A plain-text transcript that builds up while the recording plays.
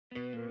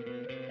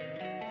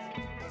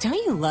Don't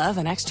you love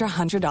an extra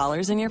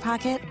 $100 in your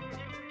pocket?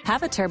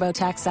 Have a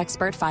TurboTax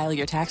expert file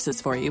your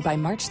taxes for you by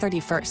March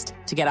 31st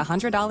to get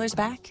 $100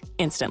 back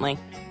instantly.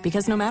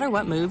 Because no matter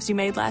what moves you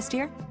made last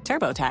year,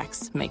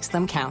 TurboTax makes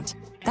them count.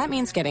 That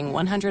means getting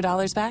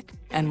 $100 back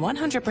and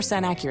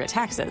 100% accurate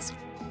taxes,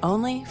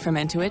 only from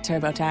Intuit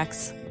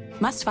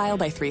TurboTax. Must file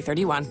by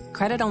 3/31.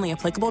 Credit only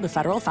applicable to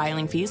federal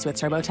filing fees with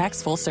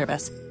TurboTax full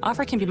service.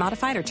 Offer can be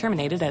modified or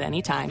terminated at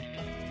any time.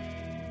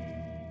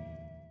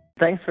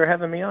 Thanks for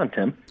having me on,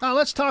 Tim.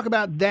 Let's talk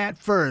about that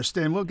first,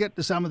 and we'll get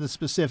to some of the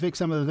specifics,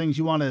 some of the things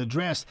you want to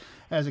address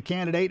as a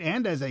candidate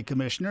and as a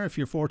commissioner if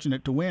you're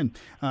fortunate to win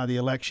the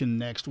election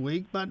next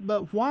week. But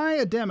why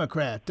a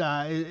Democrat?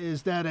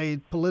 Is that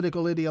a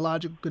political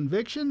ideological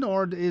conviction,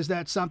 or is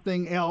that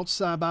something else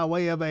by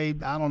way of a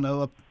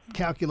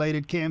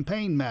calculated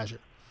campaign measure?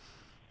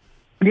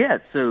 Yeah,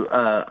 so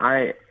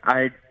I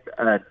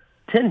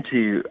tend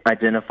to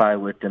identify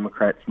with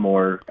Democrats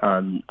more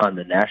on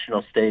the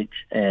national stage,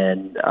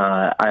 and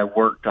I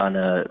worked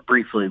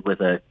briefly with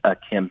a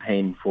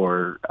campaign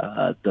for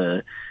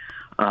the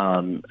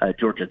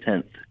Georgia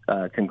 10th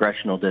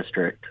congressional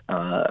district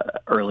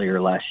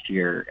earlier last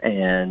year,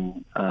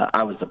 and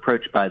I was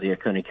approached by the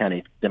Oconee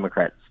County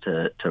Democrats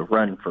to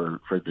run for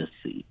this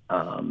seat.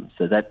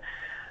 So that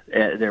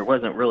there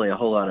wasn't really a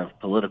whole lot of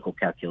political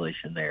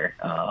calculation there.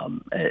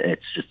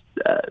 It's just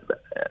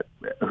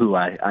who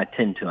I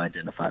tend to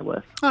identify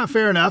with.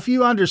 Fair enough.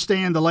 You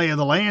understand the lay of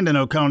the land in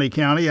Oconee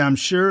County. I'm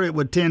sure it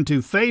would tend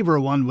to favor,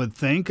 one would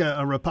think,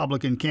 a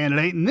Republican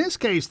candidate. In this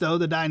case, though,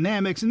 the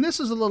dynamics, and this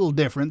is a little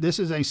different. This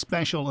is a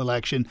special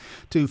election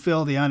to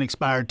fill the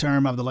unexpired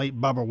term of the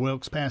late Bubba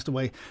Wilkes, passed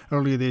away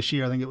earlier this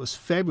year. I think it was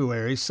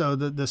February. So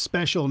the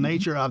special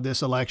nature of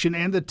this election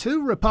and the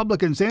two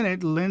Republicans in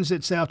it lends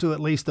itself to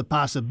at least the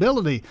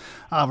possibility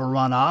of a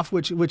runoff,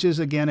 which is,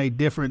 again, a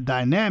different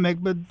dynamic.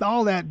 But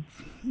all that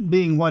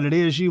being what it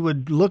is, you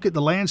would look at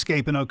the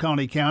landscape in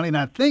Oconee County and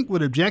I think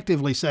would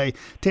objectively say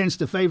tends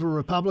to favor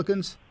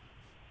Republicans?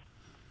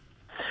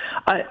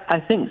 I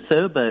think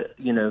so, but,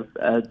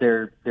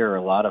 there are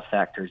a lot of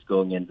factors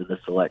going into this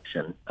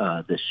election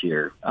this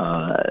year.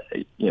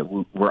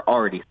 We're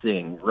already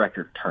seeing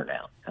record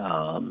turnout.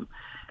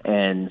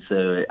 And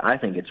so I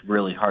think it's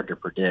really hard to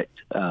predict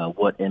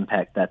what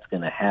impact that's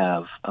going to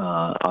have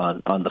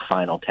on the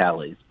final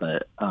tallies.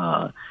 But,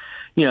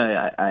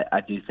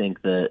 I do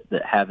think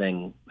that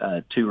having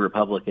two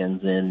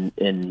Republicans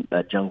in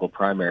a jungle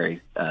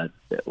primary, it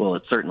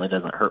certainly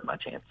doesn't hurt my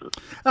chances.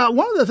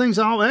 One of the things,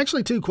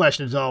 actually two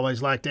questions I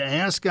always like to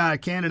ask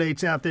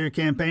candidates out there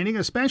campaigning,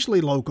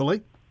 especially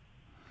locally.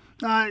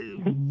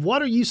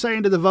 What are you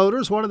saying to the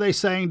voters? What are they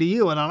saying to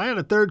you? And I'll add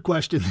a third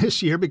question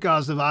this year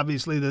because of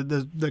obviously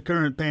the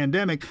current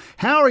pandemic.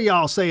 How are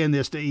y'all saying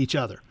this to each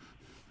other?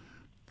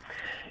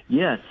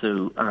 Yeah,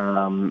 so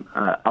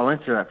I'll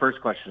answer that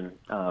first question.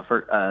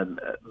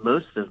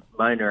 Most of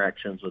my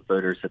interactions with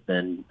voters have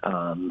been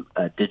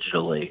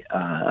digitally.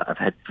 I've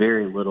had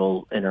very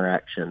little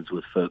interactions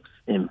with folks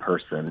in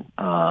person.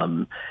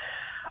 And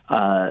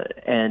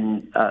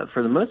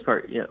for the most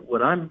part,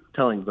 what I'm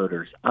telling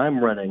voters,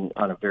 I'm running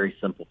on a very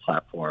simple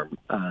platform.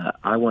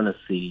 I want to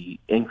see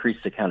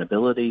increased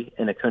accountability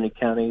in Oconee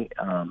County,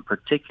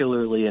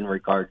 particularly in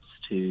regards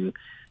to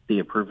the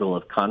approval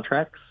of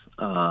contracts.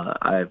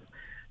 I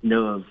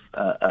know of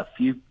a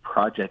few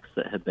projects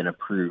that have been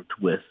approved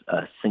with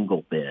a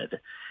single bid,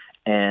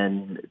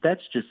 and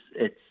that's just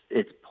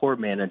it's poor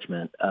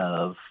management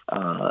of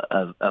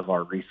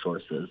our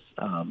resources.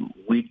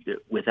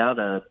 Without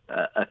a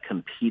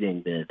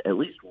competing bid, at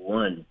least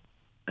one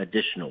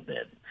additional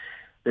bid,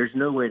 there's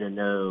no way to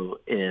know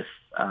if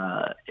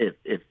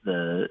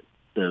the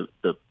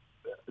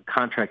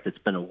contract that's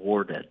been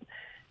awarded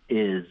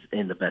is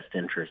in the best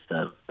interest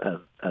of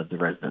the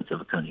residents of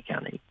Oconee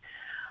County.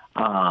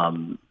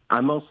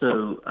 I'm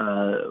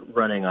also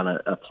running on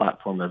a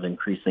platform of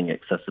increasing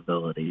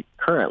accessibility.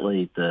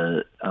 Currently,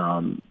 the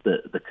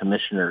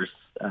commissioners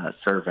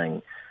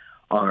serving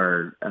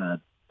are,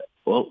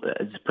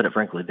 just put it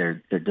frankly,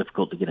 they're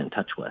difficult to get in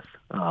touch with,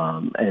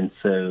 and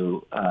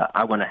so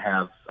I want to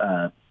have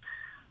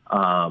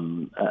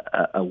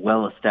a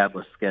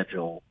well-established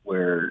schedule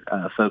where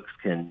folks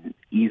can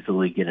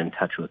easily get in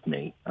touch with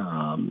me.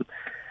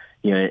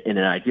 In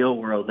an ideal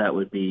world, that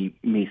would be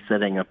me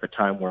setting up a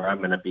time where I'm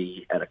going to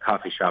be at a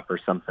coffee shop or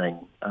something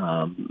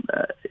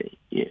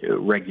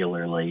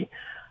regularly.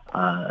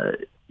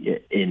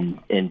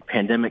 In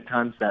pandemic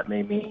times, that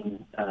may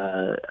mean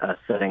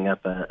setting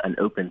up an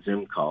open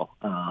Zoom call.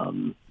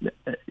 That's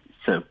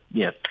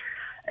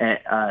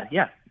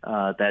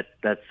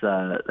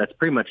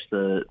pretty much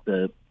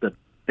the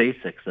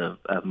basics of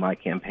my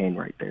campaign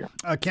right there.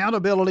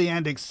 Accountability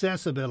and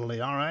accessibility.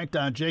 All right.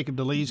 Jacob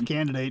DeLees,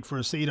 candidate for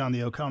a seat on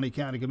the Oconee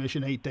County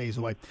Commission, 8 days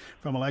away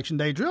from Election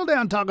Day. Drill down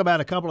and talk about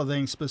a couple of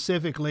things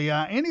specifically.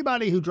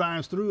 Anybody who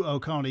drives through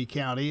Oconee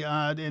County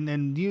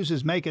and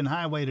uses Macon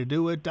Highway to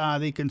do it,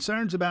 the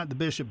concerns about the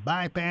Bishop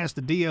bypass,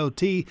 the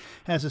DOT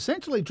has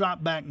essentially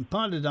dropped back and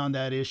punted on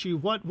that issue.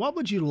 What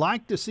would you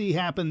like to see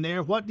happen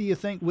there? What do you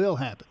think will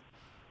happen?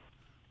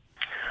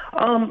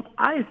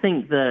 I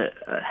think that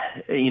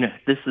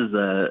this is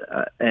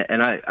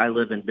and I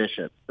live in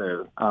Bishop,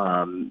 so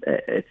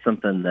it's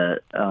something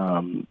that I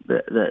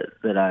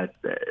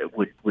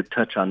would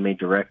touch on me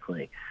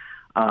directly.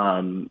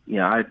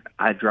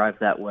 I drive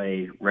that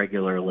way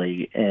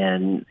regularly,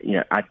 and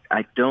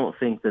I don't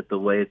think that the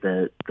way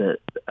that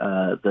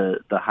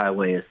the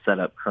highway is set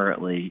up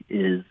currently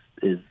is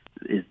the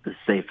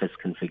safest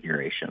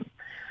configuration.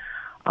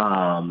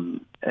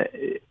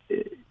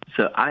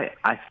 So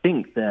I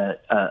think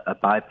that a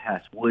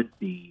bypass would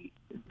be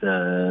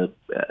the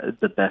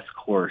best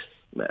course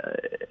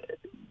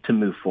to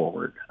move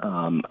forward.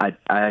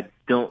 I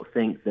don't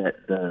think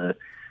that the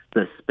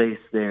space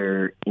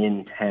there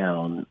in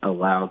town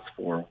allows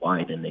for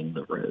widening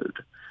the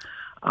road.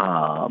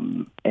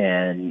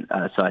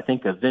 So I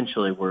think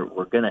eventually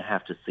we're going to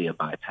have to see a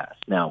bypass.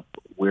 Now,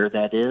 where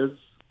that is,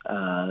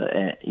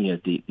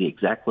 the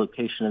exact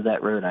location of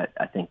that road, I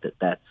think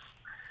that's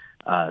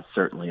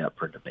certainly up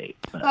for debate.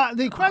 But,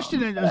 the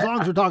question, as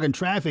long as we're talking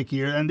traffic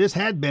here, and this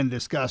had been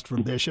discussed for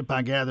Bishop,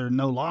 I gather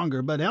no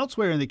longer, but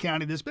elsewhere in the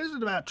county, this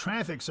business about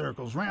traffic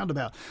circles,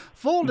 roundabout.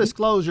 Full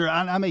disclosure,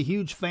 I'm a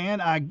huge fan.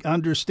 I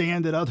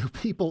understand that other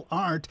people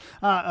aren't.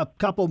 A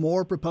couple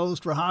more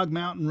proposed for Hog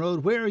Mountain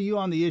Road. Where are you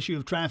on the issue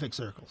of traffic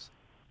circles?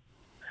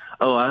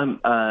 Oh, I'm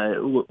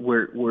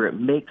where it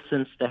makes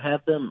sense to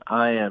have them.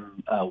 I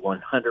am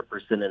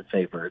 100% in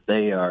favor.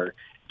 They are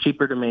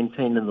cheaper to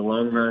maintain in the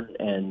long run,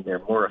 and they're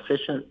more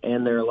efficient,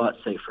 and they're a lot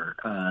safer.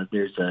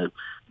 There's a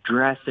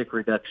drastic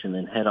reduction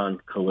in head-on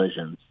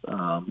collisions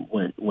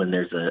when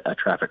there's a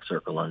traffic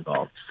circle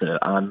involved. So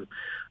I'm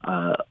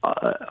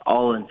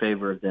all in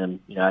favor of them.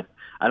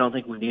 I don't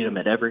think we need them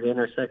at every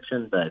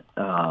intersection, but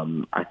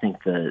I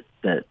think that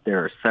there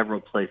are several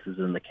places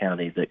in the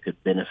county that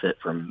could benefit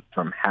from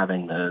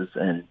having those.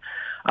 And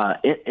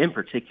in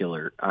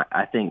particular,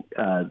 I think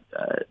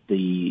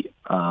the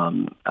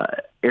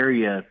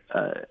area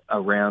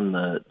around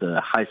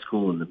the high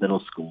school and the middle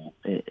school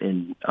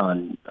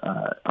on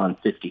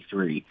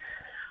 53,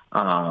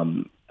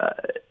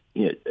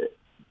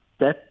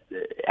 that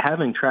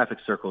having traffic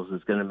circles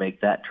is going to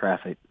make that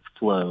traffic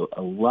flow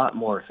a lot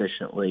more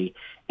efficiently,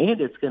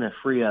 and it's going to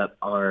free up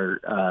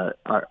our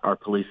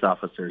police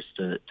officers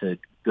to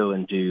go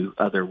and do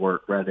other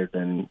work rather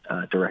than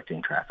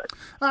directing traffic.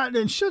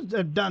 And should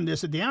have done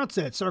this at the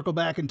outset. Circle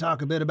back and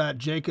talk a bit about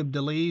Jacob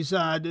DeLees.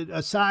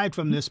 Aside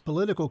from this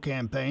political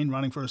campaign,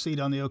 running for a seat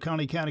on the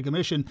Oconee County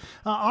Commission,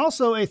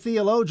 also a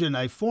theologian,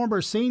 a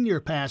former senior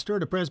pastor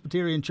at a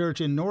Presbyterian church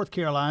in North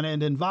Carolina,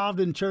 and involved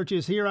in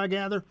churches here, I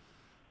gather?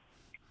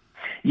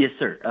 Yes,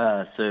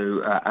 sir.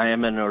 So I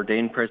am an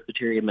ordained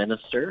Presbyterian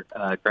minister,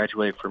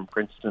 graduated from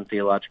Princeton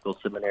Theological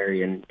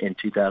Seminary in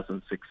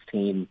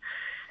 2016,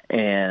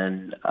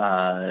 and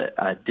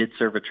I did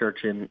serve a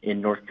church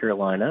in North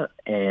Carolina,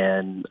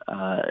 and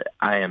I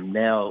am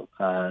now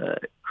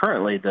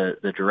currently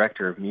the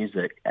director of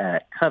music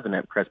at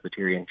Covenant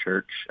Presbyterian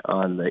Church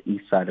on the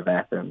east side of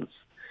Athens.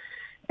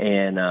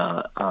 And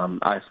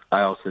I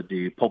also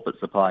do pulpit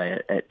supply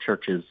at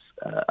churches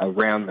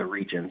around the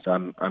region.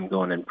 So I'm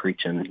going and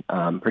preaching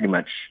pretty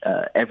much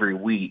every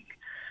week.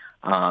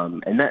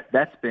 And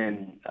that's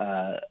been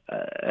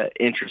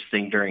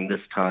interesting during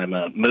this time.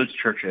 Most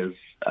churches,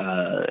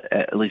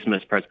 at least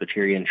most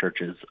Presbyterian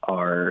churches,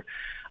 are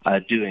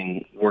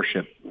doing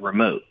worship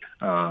remote.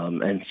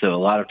 And so a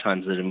lot of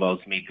times it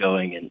involves me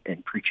going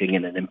and preaching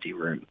in an empty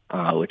room,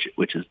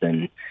 which has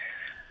been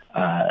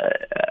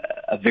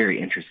a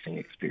very interesting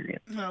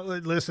experience. Well,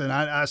 listen,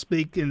 I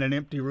speak in an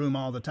empty room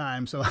all the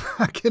time, so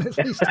I can at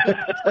least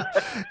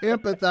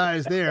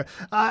empathize there.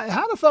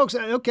 How do folks,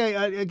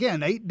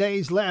 again, 8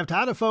 days left,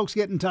 how do folks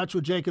get in touch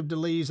with Jacob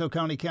DeLees,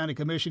 Oconee County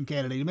Commission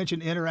candidate? You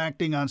mentioned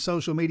interacting on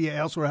social media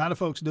elsewhere. How do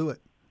folks do it?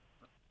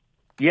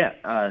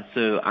 Yeah,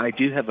 so I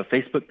do have a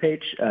Facebook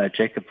page,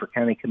 Jacob for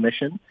County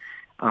Commission.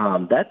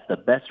 That's the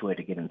best way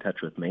to get in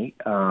touch with me.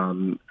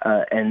 And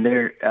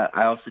there,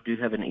 I also do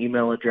have an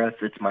email address.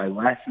 It's my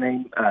last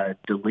name,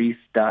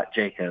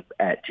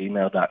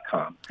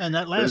 delease.jacob@gmail.com. And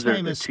that last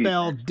name is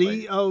spelled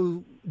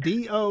Douyliez.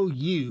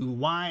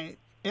 Douyliez.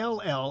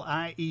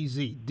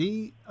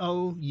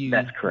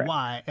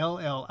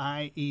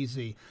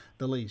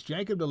 DeLees.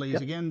 Jacob DeLees.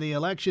 Yep. Again, the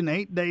election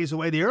 8 days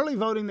away. The early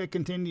voting that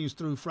continues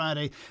through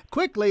Friday.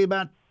 Quickly,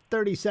 about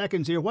 30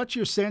 seconds here. What's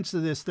your sense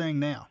of this thing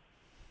now?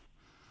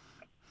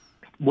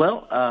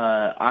 Well,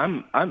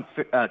 I'm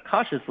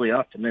cautiously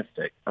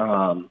optimistic.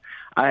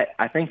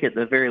 I think at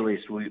the very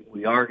least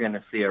we are going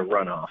to see a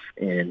runoff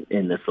in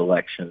this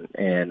election,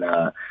 and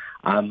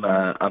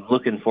I'm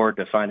looking forward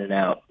to finding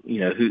out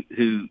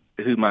who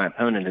my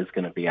opponent is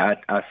going to be.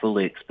 I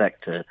fully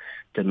expect to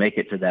make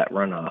it to that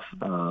runoff,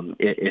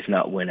 if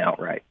not win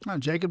outright.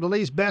 Jacob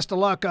DeLees, best of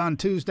luck on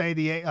Tuesday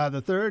the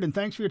 3rd, and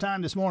thanks for your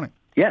time this morning.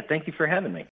 Yeah, thank you for having me.